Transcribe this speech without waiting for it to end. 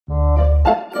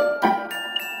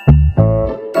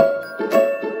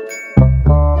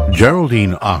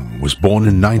Geraldine Ang was born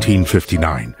in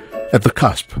 1959, at the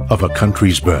cusp of her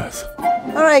country's birth.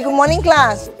 All right, good morning,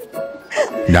 class.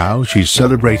 Now she's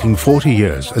celebrating 40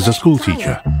 years as a school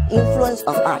teacher. Influence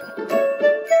of art.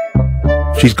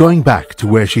 She's going back to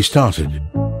where she started,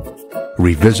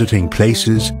 revisiting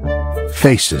places,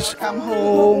 faces, Come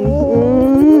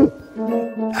home.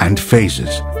 and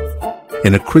phases,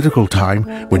 in a critical time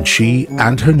when she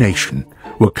and her nation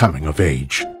were coming of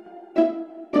age.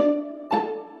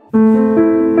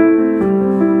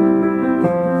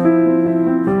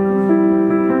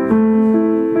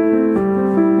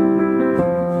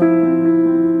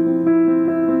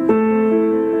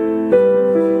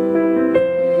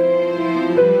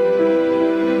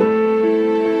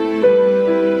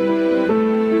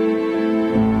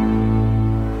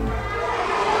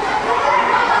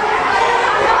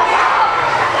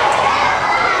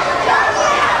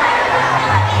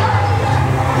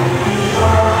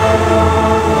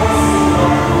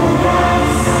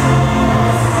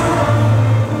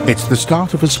 It's the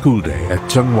start of a school day at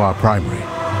Tsenghua Primary.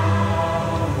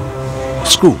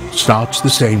 School starts the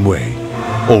same way,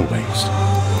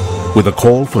 always, with a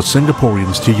call for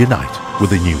Singaporeans to unite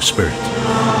with a new spirit.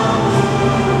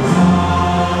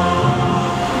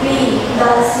 We,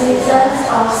 the citizens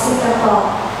of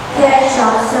Singapore, pledge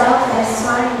ourselves as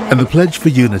one. And the pledge for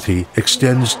unity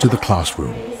extends to the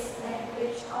classroom.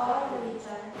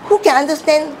 Who can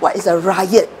understand what is a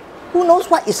riot? Who knows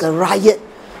what is a riot?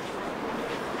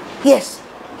 Yes.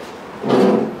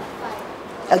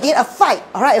 Again, a fight.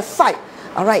 All right, a fight.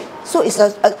 All right. So it's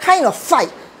a kind of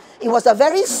fight. It was a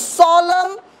very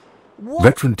solemn.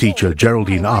 Veteran teacher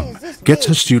Geraldine Ang gets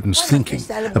her students thinking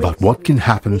about what can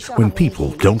happen when people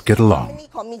don't get along.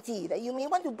 You may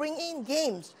want to bring in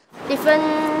games. Different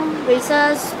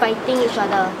races fighting each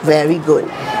other. Very good.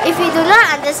 If we do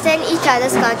not understand each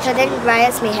other's culture, then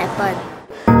riots may happen.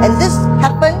 And this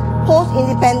happened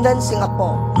post-independent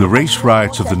Singapore. The race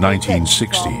riots of the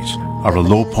 1960s are a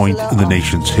low point in the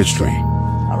nation's history.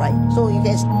 All right, so you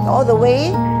can all the way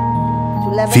to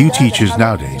Lavender. Few teachers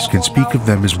nowadays can speak of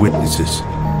them as witnesses,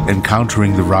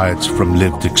 encountering the riots from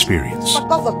lived experience.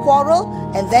 Spark off a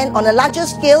quarrel, and then on a larger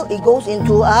scale, it goes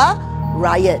into a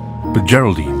riot. But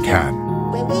Geraldine can.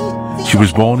 When we She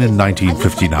was born in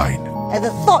 1959. At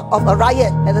the thought of a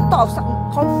riot, at the thought of some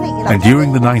conflict in our And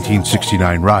during the family,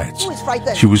 1969 riots, who is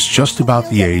frightened? she was just about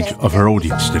the age of her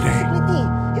audience today.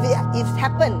 If it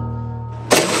happened.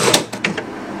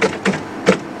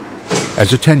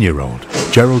 As a 10-year-old,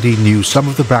 Geraldine knew some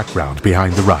of the background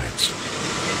behind the riots.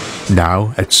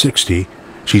 Now, at 60,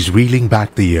 she's reeling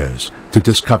back the years to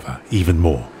discover even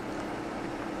more.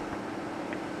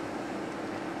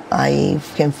 I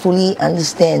can fully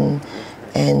understand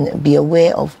and be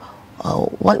aware of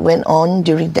what went on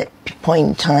during that point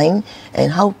in time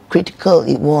and how critical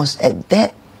it was at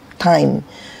that time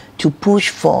to push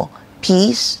for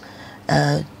peace,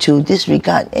 to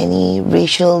disregard any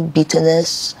racial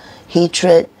bitterness,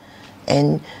 hatred,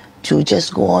 and to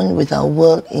just go on with our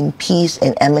work in peace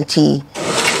and amity.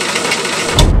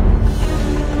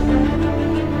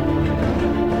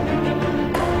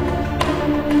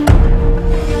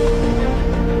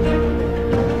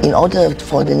 In order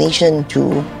for the nation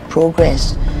to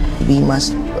progress, we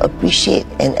must appreciate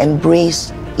and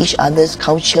embrace each other's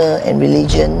culture and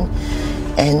religion.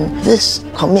 And this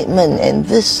commitment and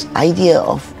this idea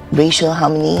of racial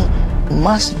harmony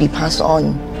must be passed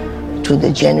on to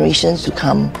the generations to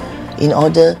come in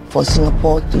order for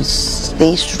Singapore to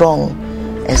stay strong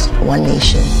as one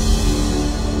nation.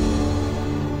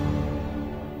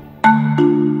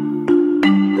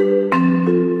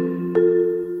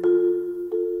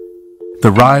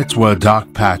 The riots were a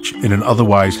dark patch in an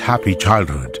otherwise happy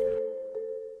childhood.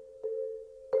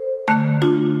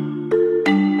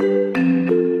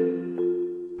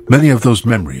 Many of those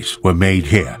memories were made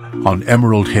here on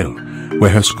Emerald Hill,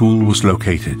 where her school was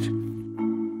located.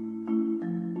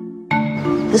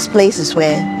 This place is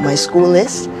where my school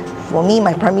is. For me,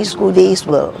 my primary school days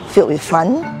were filled with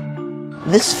fun.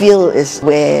 This field is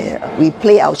where we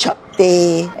play our chap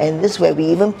day, and this is where we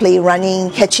even play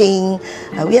running, catching.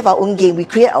 We have our own game. We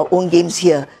create our own games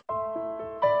here.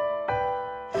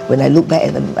 When I look back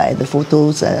at the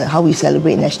photos, how we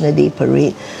celebrate National Day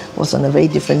Parade was on a very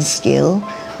different scale,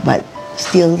 but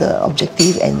still the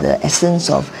objective and the essence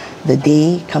of the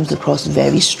day comes across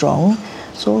very strong.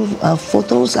 So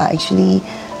photos are actually,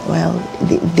 well,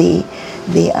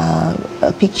 they are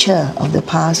a picture of the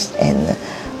past and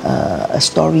a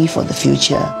story for the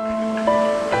future.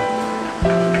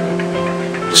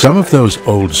 Some of those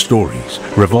old stories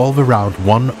revolve around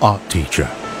one art teacher,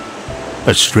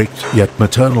 a strict yet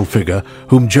maternal figure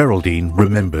whom Geraldine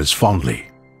remembers fondly.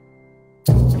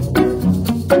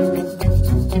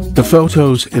 The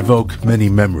photos evoke many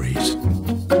memories,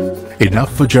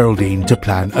 enough for Geraldine to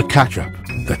plan a catch-up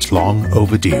that's long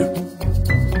overdue.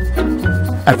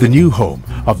 At the new home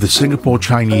of the Singapore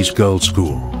Chinese Girls'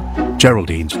 School,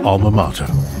 Geraldine's alma mater.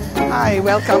 Hi,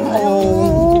 welcome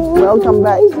home. Welcome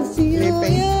back. Nice to see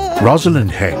you.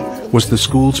 Rosalind Heng was the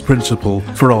school's principal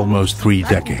for almost 3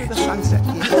 decades.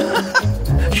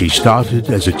 She started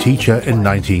as a teacher in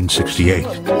 1968,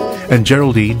 and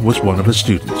Geraldine was one of her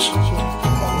students.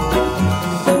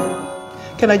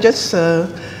 Can I just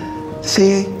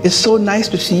say it's so nice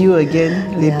to see you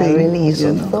again, Li Peng. Really, it's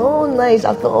so nice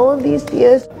after all these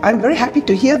years. I'm very happy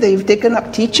to hear that you've taken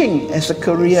up teaching as a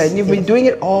career, and you've been doing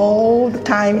it all the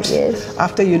time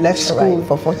after you left school. Right,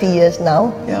 for 40 years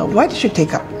now. Yeah. Why did you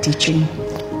take up teaching?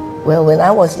 Well, when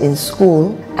I was in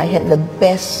school, I had the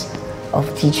best of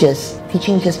teachers.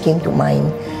 Teaching just came to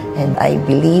mind, and I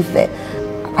believe that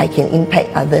I can impact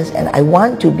others, and I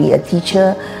want to be a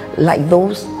teacher like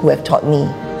those who have taught me.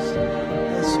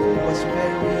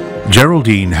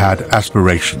 Geraldine had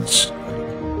aspirations.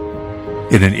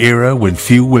 In an era when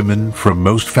few women from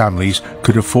most families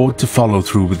could afford to follow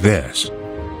through with theirs,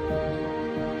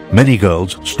 many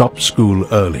girls stopped school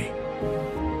early.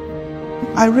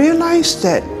 I realized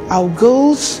that our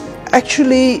girls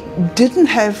actually didn't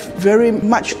have very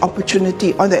much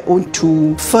opportunity on their own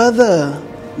to further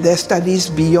their studies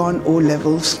beyond O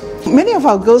levels. Many of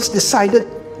our girls decided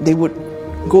they would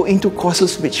go into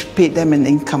courses which paid them an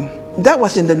income. That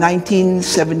was in the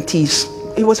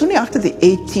 1970s. It was only after the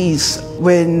 80s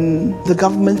when the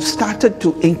government started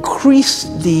to increase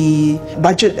the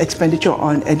budget expenditure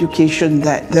on education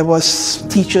that there was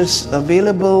teachers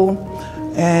available,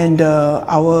 and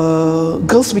our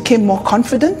girls became more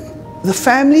confident. The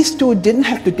families too didn't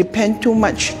have to depend too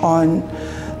much on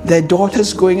their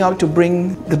daughters going out to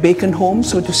bring the bacon home,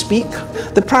 so to speak.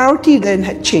 The priority then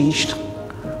had changed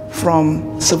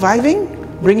from surviving,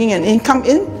 bringing an income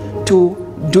in, to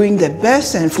doing their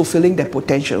best and fulfilling their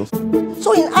potential.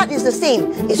 So in art it's the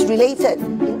same, it's related.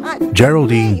 In art,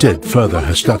 Geraldine did further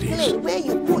her studies,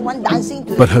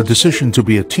 but her decision to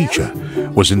be a teacher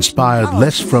was inspired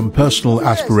less from personal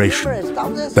aspiration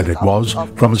than it was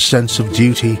from a sense of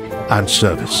duty and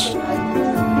service.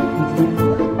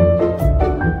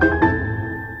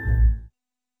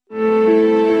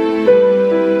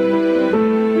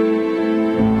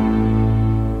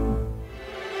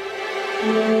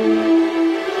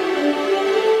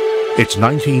 It's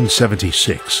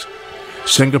 1976.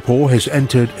 Singapore has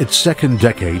entered its second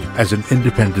decade as an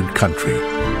independent country.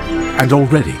 And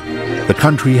already, the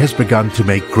country has begun to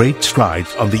make great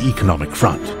strides on the economic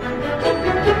front.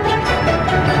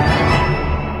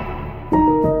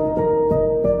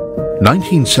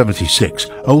 (1976)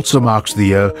 also marks the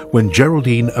year when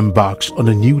Geraldine embarks on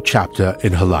a new chapter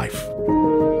in her life.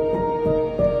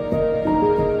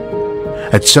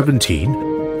 At 17,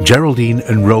 Geraldine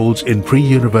enrolls in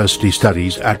pre-university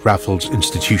studies at Raffles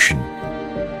Institution.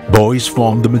 Boys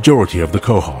form the majority of the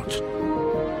cohort.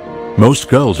 Most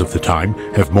girls of the time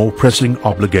have more pressing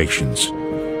obligations.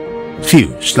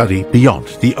 Few study beyond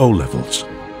the O levels.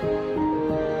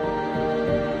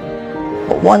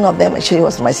 One of them actually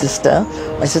was my sister.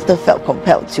 My sister felt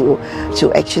compelled to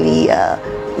actually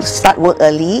start work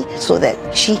early so that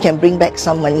she can bring back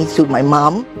some money to my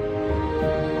mom.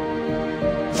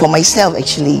 For myself,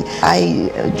 actually, I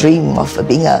dream of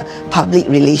being a public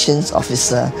relations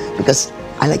officer because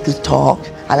I like to talk,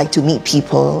 I like to meet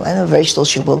people, I'm a very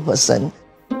sociable person.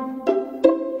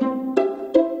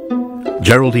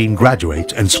 Geraldine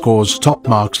graduates and scores top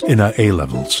marks in her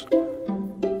A-levels.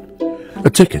 A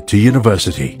ticket to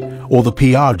university or the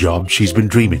PR job she's been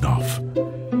dreaming of.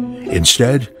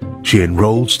 Instead, she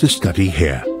enrolls to study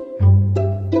here.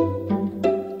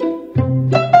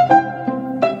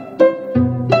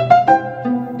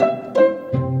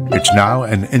 It's now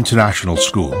an international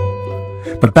school,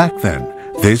 but back then,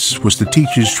 this was the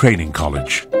Teachers Training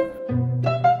College.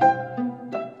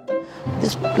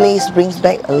 This place brings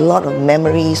back a lot of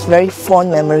memories, very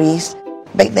fond memories.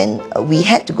 Back then, we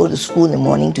had to go to school in the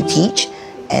morning to teach,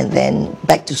 and then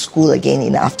back to school again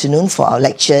in the afternoon for our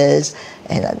lectures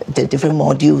and the different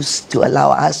modules to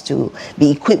allow us to be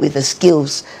equipped with the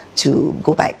skills to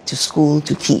go back to school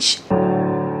to teach.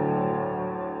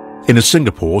 In a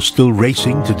Singapore still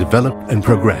racing to develop and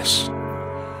progress,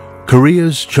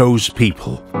 careers chose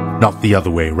people, not the other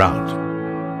way around.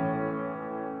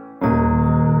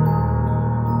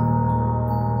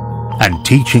 And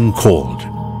teaching called.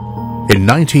 In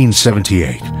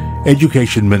 1978,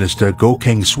 Education Minister Goh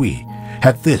Keng Swee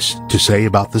had this to say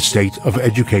about the state of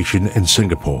education in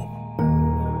Singapore.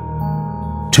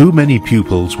 Too many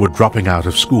pupils were dropping out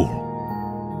of school.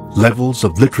 levels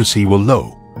of literacy were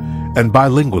low, and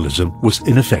bilingualism was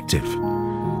ineffective.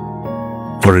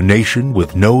 For a nation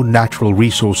with no natural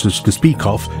resources to speak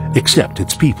of except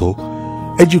its people,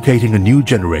 educating a new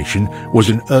generation was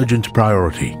an urgent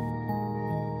priority.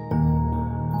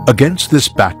 Against this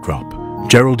backdrop,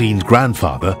 Geraldine's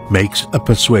grandfather makes a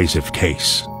persuasive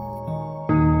case.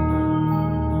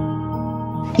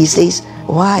 He says,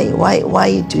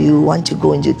 why do you want to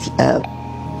go into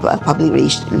public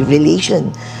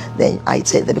relation? Then I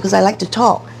said that because I like to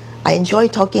talk. I enjoy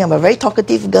talking. I'm a very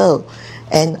talkative girl,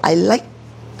 and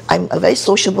I'm a very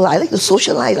sociable. I like to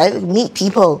socialize. I like to meet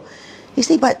people. He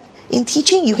said, but in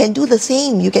teaching, you can do the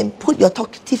same. You can put your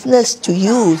talkativeness to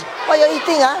use. What are you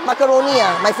eating? Macaroni,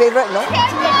 my favorite, no?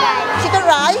 Chicken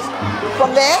rice?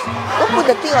 From there? Don't put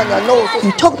the thing on your nose.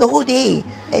 You talk the whole day,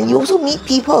 and you also meet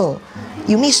people.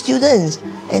 You meet students,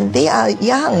 and they are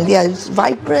young, they are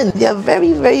vibrant, they are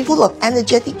very, very full of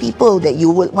energetic people that you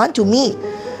would want to meet.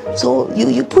 So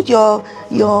you put your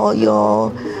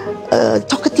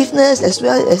talkativeness as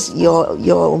well as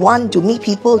your want to meet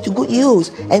people to good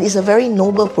use. And it's a very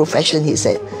noble profession, he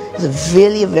said. It's a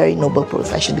really very noble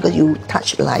profession because you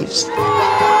touch lives.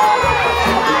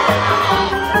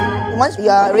 Once you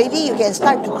are ready, you can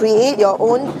start to create your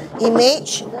own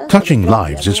image. Touching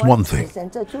lives is one thing.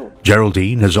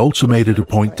 Geraldine has also made it a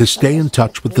point to stay in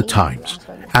touch with the times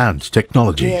and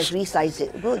technologies.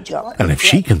 And if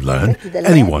she can learn,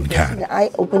 anyone can. The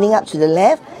eye opening up to the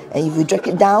left, and if you drag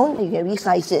it down, you can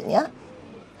resize it, yeah?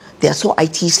 They are so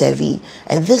IT savvy,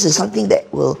 and this is something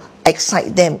that will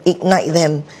excite them, ignite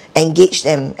them, engage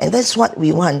them, and that's what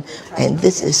we want. And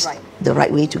this is the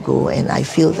right way to go, and I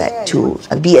feel that to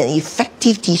be an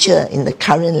effective teacher in the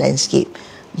current landscape,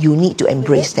 you need to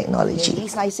embrace technology.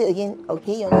 Resize it again,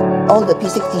 okay? All the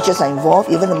P6 teachers are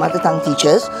involved, even the mother tongue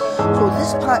teachers. So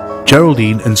this part...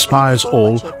 Geraldine inspires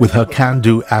all with her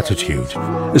can-do attitude,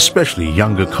 especially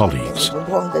younger colleagues.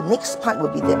 The next part will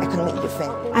be the academic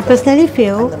defense. I personally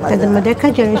feel that the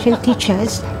Merdeka Generation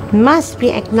teachers must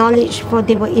be acknowledged for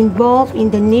they were involved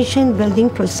in the nation-building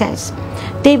process.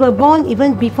 They were born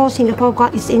even before Singapore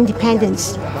got its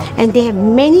independence, and they have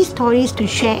many stories to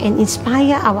share and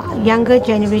inspire our younger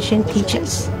generation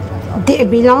teachers. They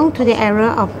belong to the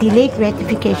era of delayed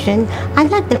gratification,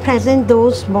 unlike the present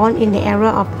those born in the era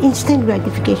of instant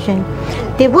gratification.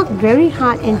 They work very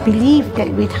hard and believe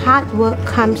that with hard work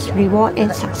comes reward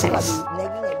and success.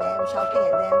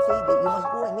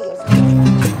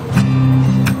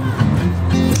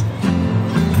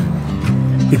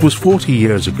 It was 40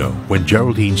 years ago when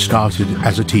Geraldine started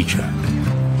as a teacher.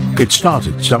 It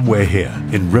started somewhere here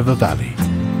in River Valley.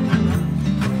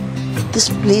 This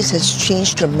place has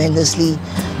changed tremendously.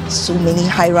 So many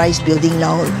high-rise buildings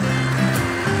now.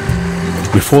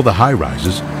 Before the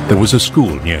high-rises, there was a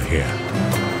school near here.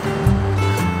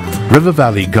 River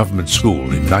Valley Government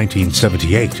School in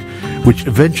 1978, which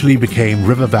eventually became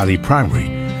River Valley Primary,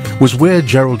 was where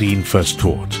Geraldine first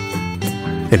taught,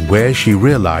 and where she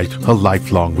realized her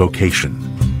lifelong vocation.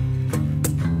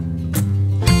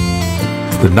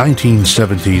 The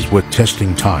 1970s were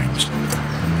testing times,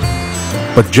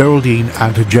 but Geraldine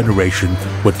and her generation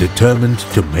were determined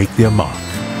to make their mark.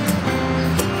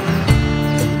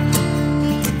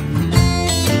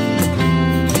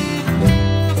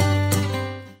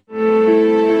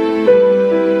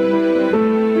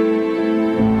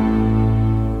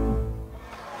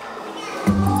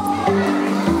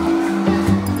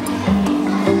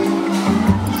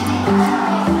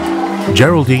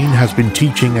 Geraldine has been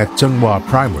teaching at Tsenghua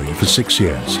Primary for 6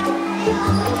 years.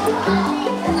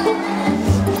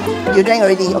 You drank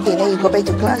already? Okay, now you go back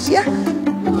to class, yeah?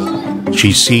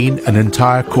 She's seen an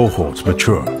entire cohort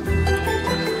mature.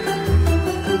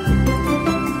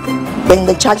 When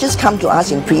the charges come to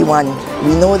us in Pre-1,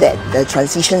 we know that the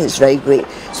transition is very great.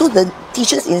 So the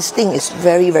teacher's instinct is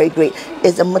very, very great.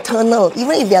 It's a maternal,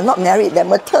 even if they are not married, their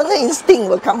maternal instinct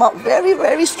will come out very,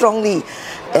 very strongly.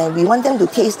 And we want them to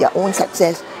taste their own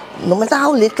success. No matter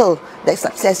how little that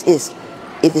success is,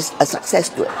 it is a success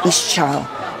to each child.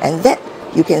 And that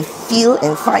you can feel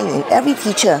and find in every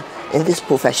teacher in this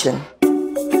profession.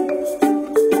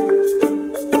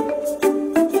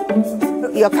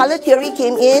 Your color theory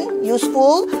came in,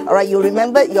 useful. All right, you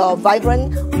remembered your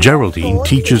vibrant... Geraldine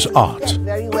teaches art,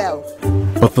 very well.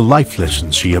 but the life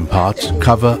lessons she imparts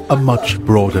cover a much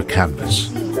broader canvas.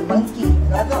 The monkey,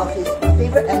 another of his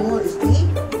favorite animal is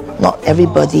the... Not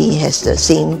everybody has the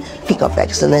same peak of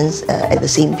excellence at the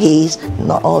same pace.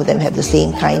 Not all of them have the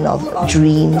same kind of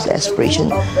dreams,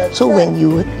 aspiration. So when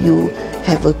you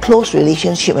have a close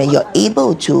relationship and you're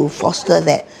able to foster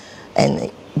that,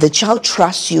 and the child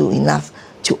trusts you enough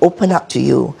to open up to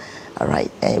you, all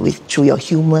right, and through your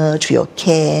humor, through your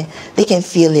care, they can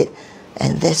feel it,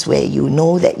 and that's where you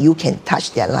know that you can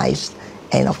touch their lives,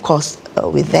 and of course,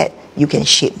 with that, you can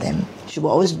shape them. She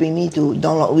will always bring me to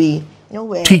Don Lok Wee.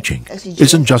 Teaching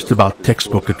isn't just about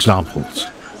textbook examples.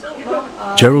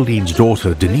 Geraldine's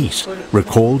daughter, Denise,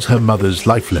 recalls her mother's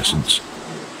life lessons.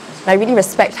 I really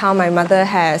respect how my mother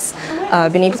has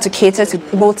been able to cater to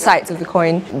both sides of the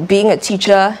coin, being a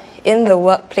teacher in the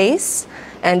workplace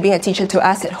and being a teacher to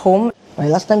us at home.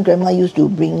 Last time, Grandma used to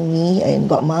bring me and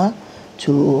Godma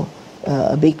to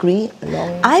a bakery.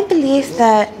 I believe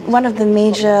that one of the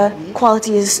major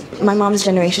qualities my mom's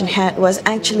generation had was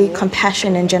actually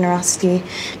compassion and generosity.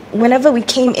 Whenever we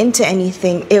came into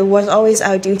anything, it was always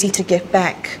our duty to give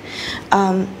back.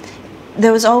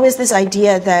 There was always this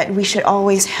idea that we should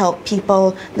always help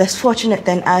people less fortunate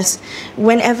than us.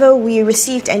 Whenever we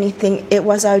received anything, it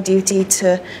was always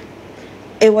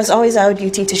our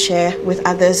duty to share with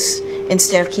others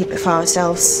instead of keep it for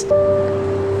ourselves.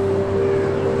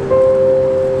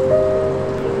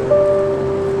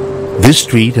 This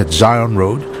street at Zion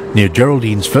Road, near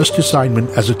Geraldine's first assignment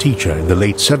as a teacher in the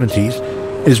late 70s,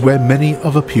 is where many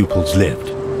of her pupils lived.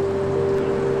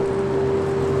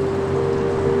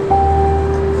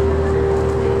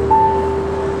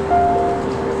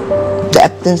 The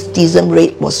absenteeism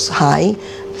rate was high.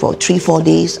 For 3-4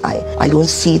 days, I don't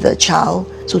see the child.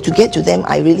 So to get to them,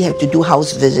 I really have to do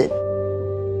house visit.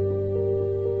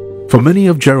 For many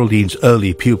of Geraldine's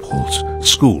early pupils,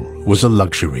 school was a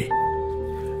luxury.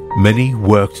 Many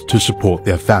worked to support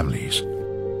their families.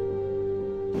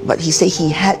 But he said he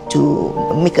had to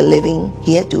make a living.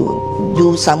 He had to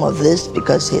do some of this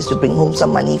because he has to bring home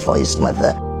some money for his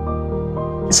mother.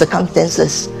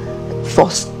 Circumstances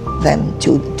forced them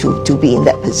to be in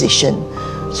that position.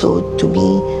 So to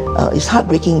me, it's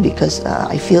heartbreaking because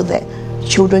I feel that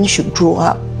children should grow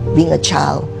up being a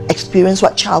child, experience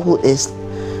what childhood is,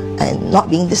 and not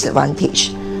being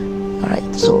disadvantaged. All right,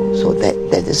 so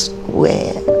that is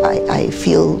where I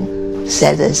feel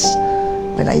saddest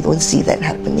when I don't see that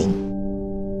happening.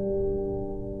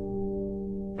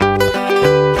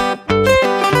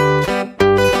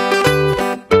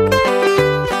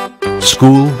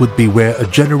 School would be where a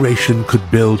generation could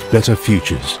build better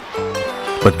futures.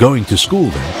 But going to school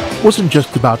then wasn't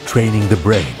just about training the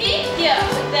brain.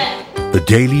 The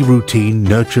daily routine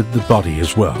nurtured the body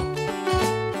as well.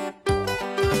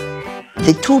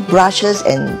 The toothbrushes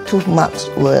and tooth marks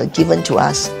were given to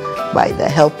us by the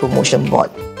Health Promotion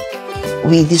Board.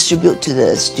 We distribute to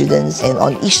the students, and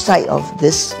on each side of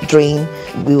this drain,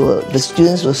 the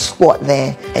students will squat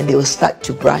there and they will start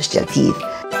to brush their teeth.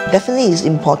 Definitely it's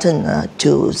important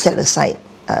to set aside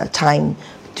time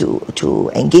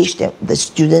to engage the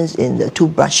students in the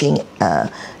toothbrushing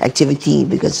activity,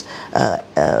 because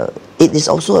it is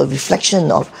also a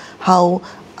reflection of how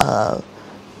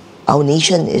our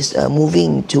nation is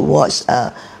moving towards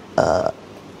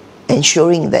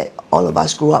ensuring that all of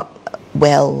us grow up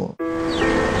well.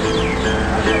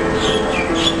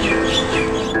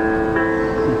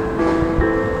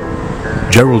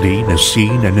 Geraldine has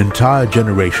seen an entire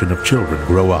generation of children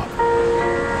grow up.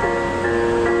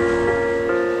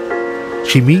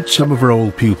 She meets some of her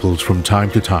old pupils from time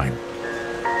to time.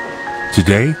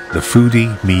 Today, the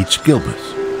foodie meets Gilbert.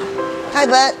 Hi,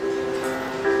 Bert.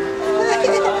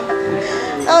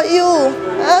 How are you?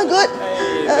 Good.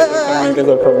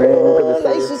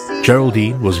 Nice to see you.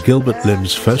 Geraldine was Gilbert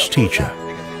Lim's first teacher.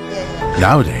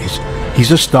 Nowadays,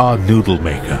 he's a star noodle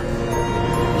maker.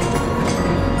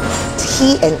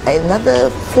 He and another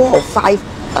 4 or 5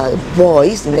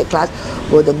 boys in the class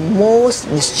were the most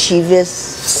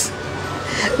mischievous.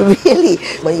 Really,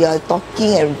 when you are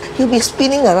talking and he'll be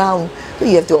spinning around, so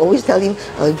you have to always tell him,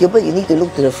 Gilbert, you need to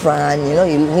look to the front, you know,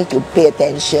 you need to pay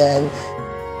attention.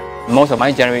 Most of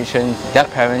my generation, their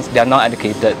parents, they are not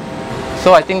educated.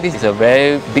 So I think this is a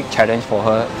very big challenge for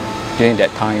her during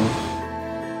that time.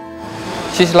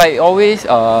 She's like always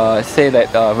say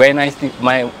that very nice,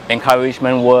 my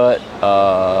encouragement word,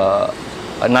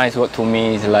 a nice word to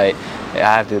me is like,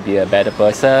 I have to be a better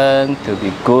person, to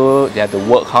be good, they have to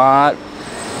work hard.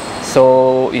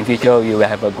 So in future you will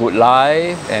have a good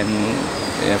life and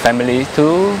family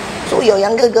too. So your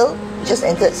younger girl just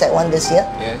entered Set 1 this year?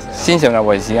 Yes. Since when I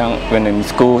was young, when in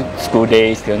school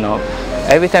days, you know,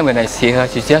 every time when I see her,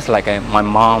 she's just like my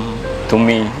mom to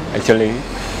me actually.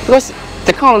 Because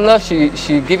the kind of love she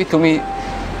give it to me,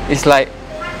 it's like,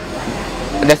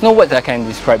 there's no words that I can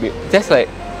describe it. Just like,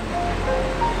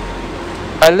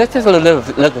 I just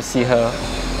love to see her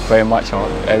very much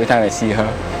every time I see her.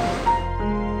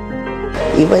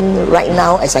 Even right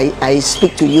now, as I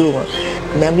speak to you,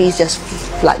 memories just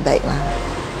flood back.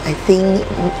 I think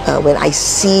when I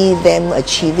see them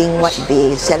achieving what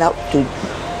they set out to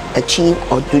achieve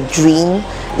or to dream,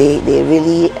 they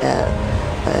really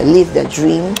live their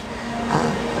dream.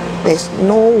 There's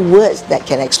no words that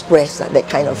can express that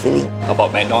kind of feeling.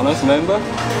 About McDonald's, remember?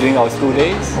 During our school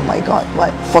days? Oh my God,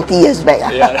 what, 40 years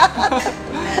back? Yeah.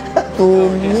 To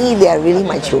me, they are really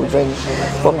my children.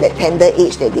 From that tender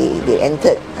age that they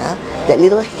entered, that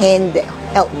little hand that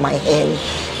held my hand,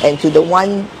 and to the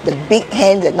big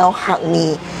hand that now hug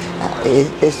me,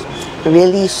 is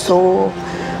really so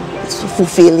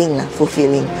fulfilling.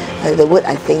 The word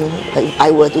I think, if I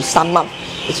were to sum up,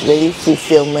 it's really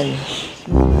fulfillment.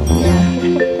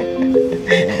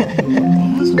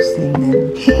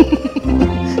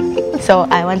 So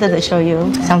I wanted to show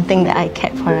you something that I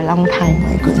kept for a long time.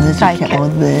 My goodness, so you kept all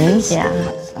this? Yeah.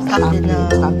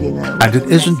 And it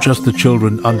isn't just the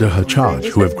children under her charge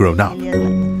who have grown up.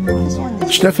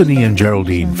 Stephanie and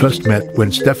Geraldine first met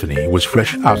when Stephanie was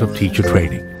fresh out of teacher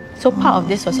training. So part of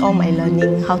this was all my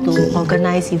learning, how to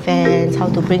organize events, how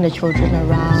to bring the children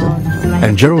around.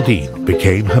 And Geraldine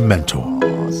became her mentor.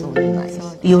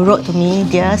 You wrote to me,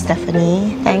 "Dear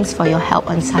Stephanie, thanks for your help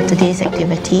on Saturday's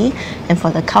activity and for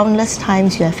the countless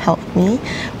times you have helped me,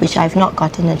 which I've not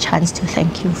gotten a chance to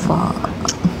thank you for."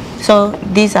 So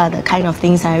these are the kind of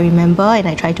things I remember, and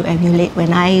I try to emulate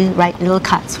when I write little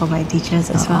cards for my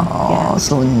teachers as well. Oh,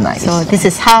 so nice. So this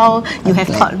is how you have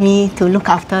taught me to look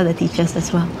after the teachers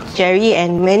as well. Jerry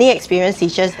and many experienced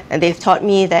teachers, they've taught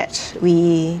me that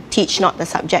we teach not the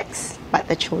subjects, but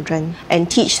the children,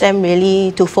 and teach them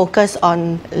really to focus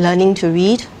on learning to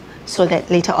read, so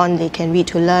that later on they can read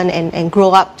to learn and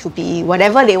grow up to be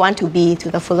whatever they want to be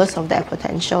to the fullest of their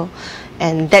potential.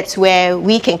 And that's where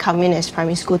we can come in as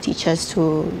primary school teachers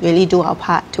to really do our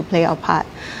part, to play our part,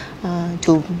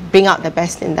 to bring out the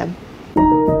best in them.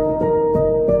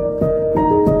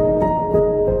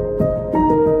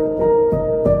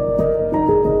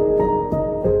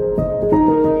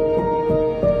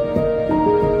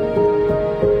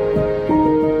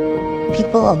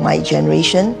 People of my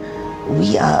generation,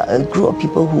 we are a group of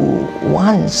people who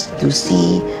wants to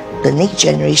see the next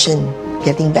generation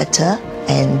getting better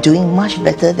and doing much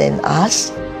better than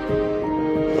us.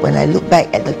 When I look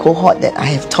back at the cohort that I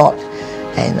have taught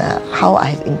and how I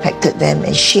have impacted them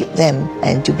and shaped them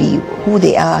and to be who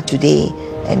they are today,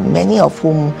 and many of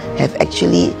whom have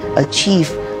actually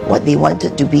achieved what they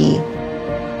wanted to be,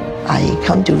 I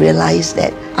come to realize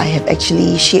that I have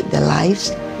actually shaped their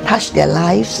lives, touched their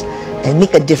lives, and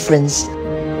make a difference.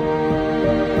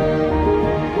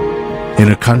 In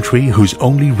a country whose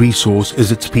only resource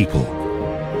is its people,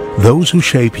 those who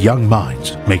shape young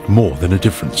minds make more than a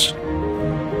difference.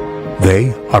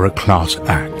 They are a class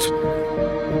act.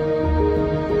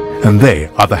 And they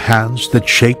are the hands that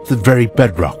shape the very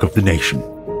bedrock of the nation,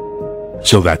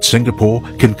 so that Singapore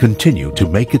can continue to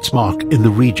make its mark in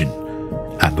the region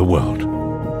and the world.